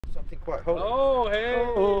something quite holy. Oh, hey!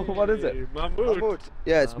 Oh, what is it? Mammut.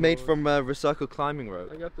 Yeah, it's made Mammut. from recycled climbing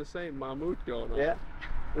rope. I got the same Mammut going on. Yeah.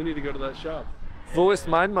 We need to go to that shop. Wo ist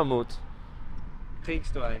mein Mammut?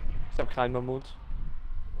 Kriegst du ein? Ich habe kein Mammut.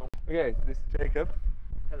 Okay, this is Jacob.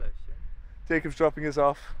 Hello, sir. Jacob's dropping us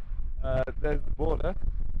off. There's the border.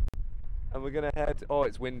 And we're gonna head. Oh,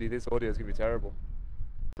 it's windy. This audio is gonna be terrible.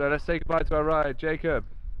 So let's say goodbye to our ride. Jacob.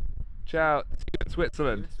 Ciao. See you in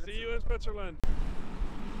Switzerland. See you in Switzerland.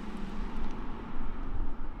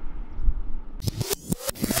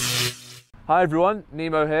 Hi everyone,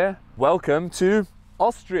 Nemo here. Welcome to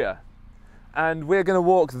Austria. And we're going to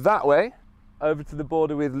walk that way over to the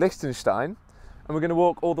border with Lichtenstein. And we're going to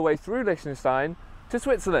walk all the way through Liechtenstein to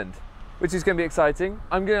Switzerland, which is going to be exciting.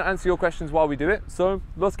 I'm going to answer your questions while we do it. So,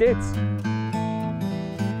 los geht's.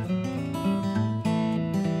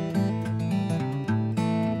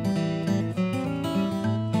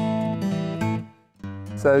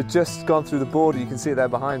 So just gone through the border, you can see it there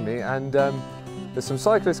behind me, and there's some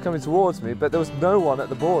cyclists coming towards me, but there was no one at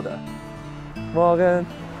the border. Morgen.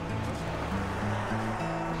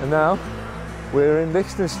 And now we're in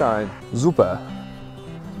Liechtenstein. Super.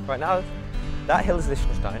 Right now, that hill is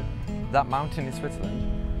Liechtenstein, that mountain is Switzerland,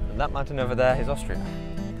 and that mountain over there is Austria.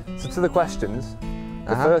 So to the questions,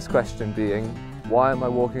 the first question being, why am I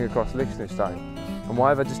walking across Liechtenstein? And why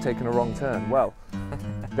have I just taken a wrong turn? Well,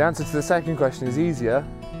 the answer to the second question is easier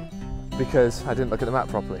because I didn't look at the map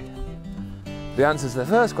properly. The answer to the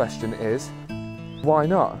first question is, why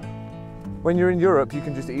not? When you're in Europe, you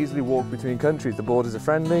can just easily walk between countries. The borders are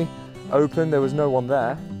friendly, open, there was no one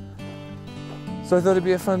there. So I thought it'd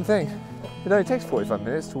be a fun thing. It only takes 45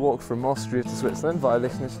 minutes to walk from Austria to Switzerland via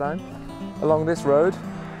Liechtenstein along this road.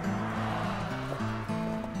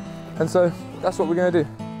 And so that's what we're going to do.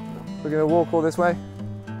 We're going to walk all this way.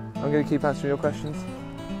 I'm going to keep answering your questions.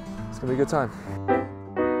 It's going to be a good time.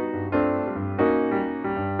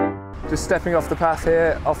 Just stepping off the path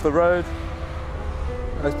here, off the road.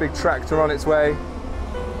 Nice big tractor on its way.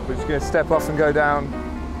 We're just going to step off and go down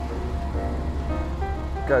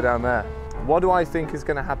there. What do I think is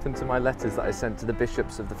going to happen to my letters that I sent to the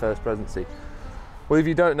bishops of the First Presidency? Well, if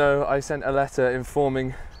you don't know, I sent a letter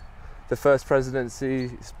informing the First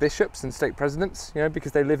Presidency's bishops and stake presidents,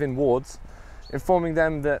 because they live in wards, informing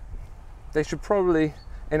them that they should probably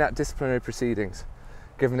enact disciplinary proceedings,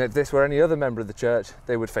 given that if this were any other member of the church,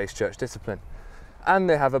 they would face church discipline. And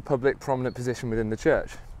they have a public, prominent position within the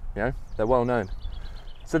church. They're well known.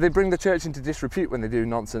 So they bring the church into disrepute when they do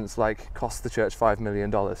nonsense like cost the church $5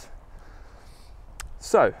 million.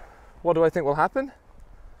 So, what do I think will happen?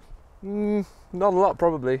 Not a lot,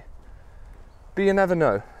 probably. But you never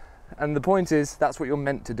know. And the point is, that's what you're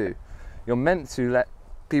meant to do. You're meant to let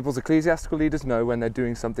people's ecclesiastical leaders know when they're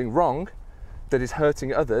doing something wrong that is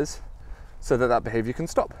hurting others, so that that behaviour can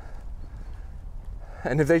stop.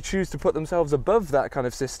 And if they choose to put themselves above that kind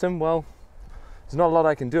of system, well, there's not a lot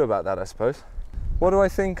I can do about that, I suppose. What do I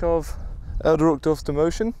think of Elder Uchtdorf's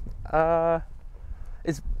demotion?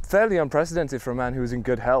 It's fairly unprecedented for a man who was in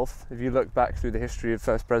good health. If you look back through the history of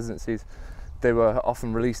first presidencies, they were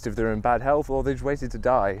often released if they were in bad health or they just waited to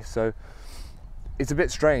die. So it's a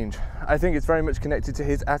bit strange. I think it's very much connected to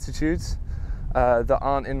his attitudes that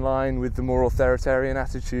aren't in line with the more authoritarian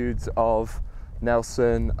attitudes of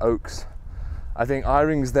Nelson, Oakes. I think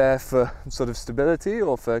Eyring's there for sort of stability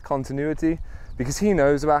or for continuity because he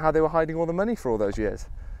knows about how they were hiding all the money for all those years.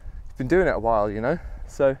 He's been doing it a while,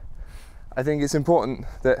 So I think it's important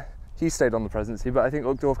that he stayed on the presidency, but I think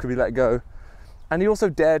Uchtdorf could be let go. And he also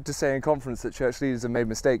dared to say in conference that church leaders have made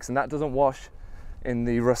mistakes, and that doesn't wash in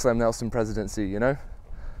the Russell M. Nelson presidency,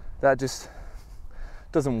 That just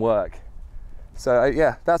doesn't work. So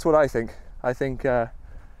yeah, that's what I think. I think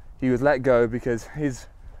he was let go because his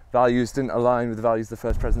values didn't align with the values of the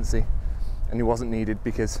First Presidency, and he wasn't needed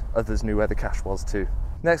because others knew where the cash was too.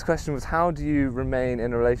 Next question was, how do you remain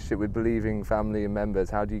in a relationship with believing family and members?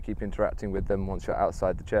 How do you keep interacting with them once you're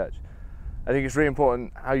outside the church? I think it's really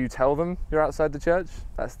important how you tell them you're outside the church.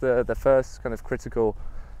 That's the first kind of critical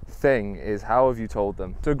thing, is how have you told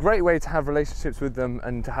them? So a great way to have relationships with them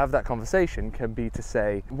and to have that conversation can be to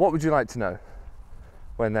say, what would you like to know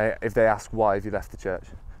if they ask why have you left the church?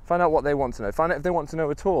 Find out what they want to know. Find out if they want to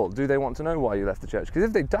know at all. Do they want to know why you left the church? Because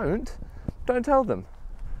if they don't tell them.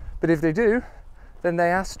 But if they do, then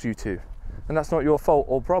they asked you to, and that's not your fault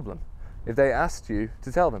or problem if they asked you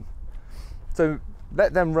to tell them. So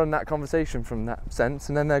let them run that conversation from that sense,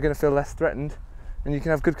 and then they're going to feel less threatened, and you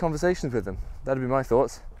can have good conversations with them. That'd be my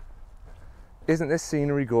thoughts. Isn't this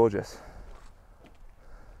scenery gorgeous?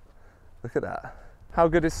 Look at that. How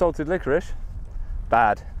good is salted licorice?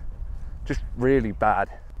 Bad. Just really bad.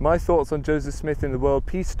 My thoughts on Joseph Smith in the World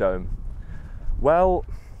Peace Dome. Well,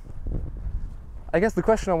 I guess the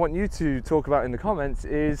question I want you to talk about in the comments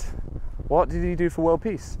is, what did he do for world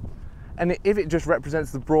peace? And if it just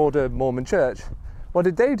represents the broader Mormon church, what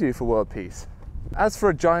did they do for world peace? As for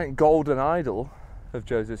a giant golden idol of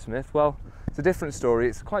Joseph Smith, well, it's a different story.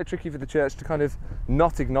 It's quite tricky for the church to kind of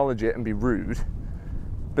not acknowledge it and be rude,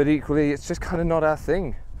 but equally it's just kind of not our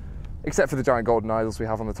thing, except for the giant golden idols we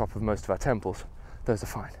have on the top of most of our temples. Those are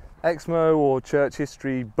fine. Exmo or church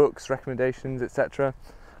history, books, recommendations, etc.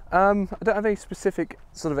 I don't have any specific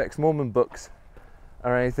sort of ex-Mormon books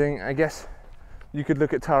or anything. I guess you could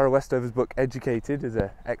look at Tara Westover's book Educated as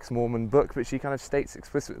an ex-Mormon book, but she kind of states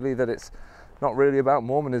explicitly that it's not really about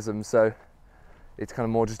Mormonism, so it's kind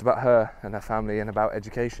of more just about her and her family and about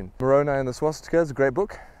education. Moroni and the Swastika is a great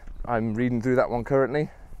book. I'm reading through that one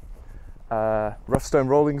currently. Rough Stone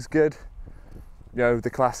Rolling's good. You know,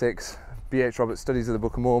 the classics. B.H. Roberts' Studies of the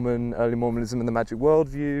Book of Mormon, Early Mormonism and the Magic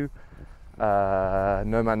Worldview,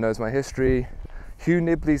 No Man Knows My History. Hugh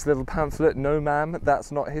Nibley's little pamphlet, No Ma'am,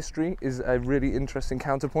 That's Not History, is a really interesting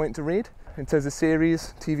counterpoint to read. In terms of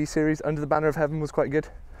series, TV series, Under the Banner of Heaven was quite good.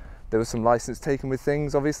 There was some license taken with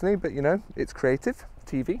things, obviously, but you know, it's creative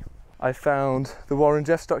TV. I found the Warren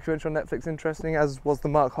Jeffs documentary on Netflix interesting, as was the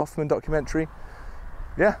Mark Hoffman documentary.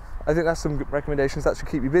 Yeah, I think that's some good recommendations that should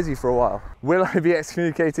keep you busy for a while. Will I be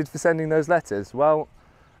excommunicated for sending those letters? Well,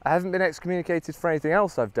 I haven't been excommunicated for anything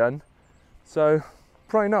else I've done, so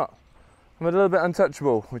probably not. I'm a little bit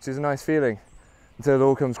untouchable, which is a nice feeling, until it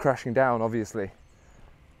all comes crashing down, obviously.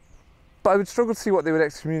 But I would struggle to see what they would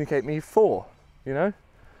excommunicate me for, you know?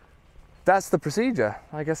 That's the procedure.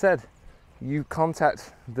 Like I said, you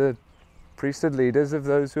contact the priesthood leaders of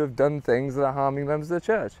those who have done things that are harming members of the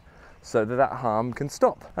church, so that that harm can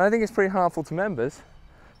stop. And I think it's pretty harmful to members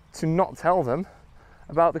to not tell them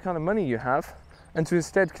about the kind of money you have, and to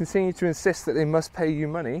instead continue to insist that they must pay you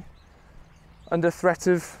money under threat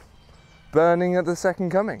of burning at the second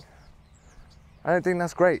coming. I don't think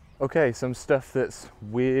that's great. Okay, some stuff that's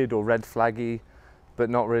weird or red flaggy, but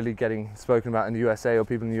not really getting spoken about in the USA, or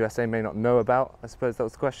people in the USA may not know about. I suppose that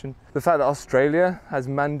was the question. The fact that Australia has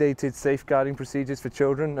mandated safeguarding procedures for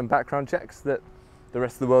children and background checks that the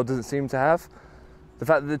rest of the world doesn't seem to have. The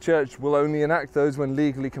fact that the church will only enact those when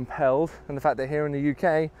legally compelled, and the fact that here in the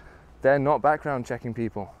UK, they're not background checking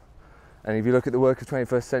people. And if you look at the work of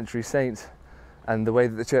 21st century saints, and the way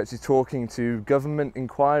that the church is talking to government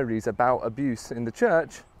inquiries about abuse in the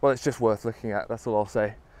church, well, it's just worth looking at, that's all I'll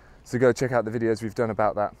say. So go check out the videos we've done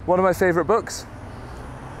about that. One of my favourite books.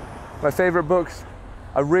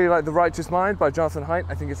 I really like The Righteous Mind by Jonathan Haidt.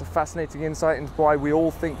 I think it's a fascinating insight into why we all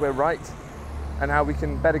think we're right and how we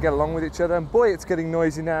can better get along with each other. And boy, it's getting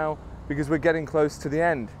noisy now because we're getting close to the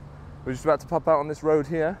end. We're just about to pop out on this road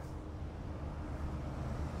here.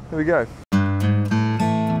 Here we go.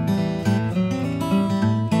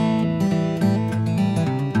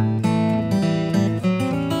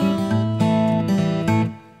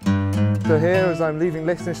 So here, as I'm leaving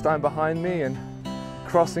Lichtenstein behind me and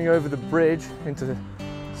crossing over the bridge into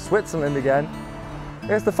Switzerland again, I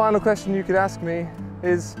guess the final question you could ask me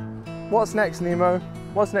is, what's next, Nemo?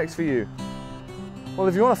 What's next for you? Well,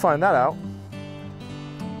 if you want to find that out,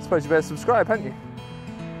 I suppose you better subscribe, hadn't you?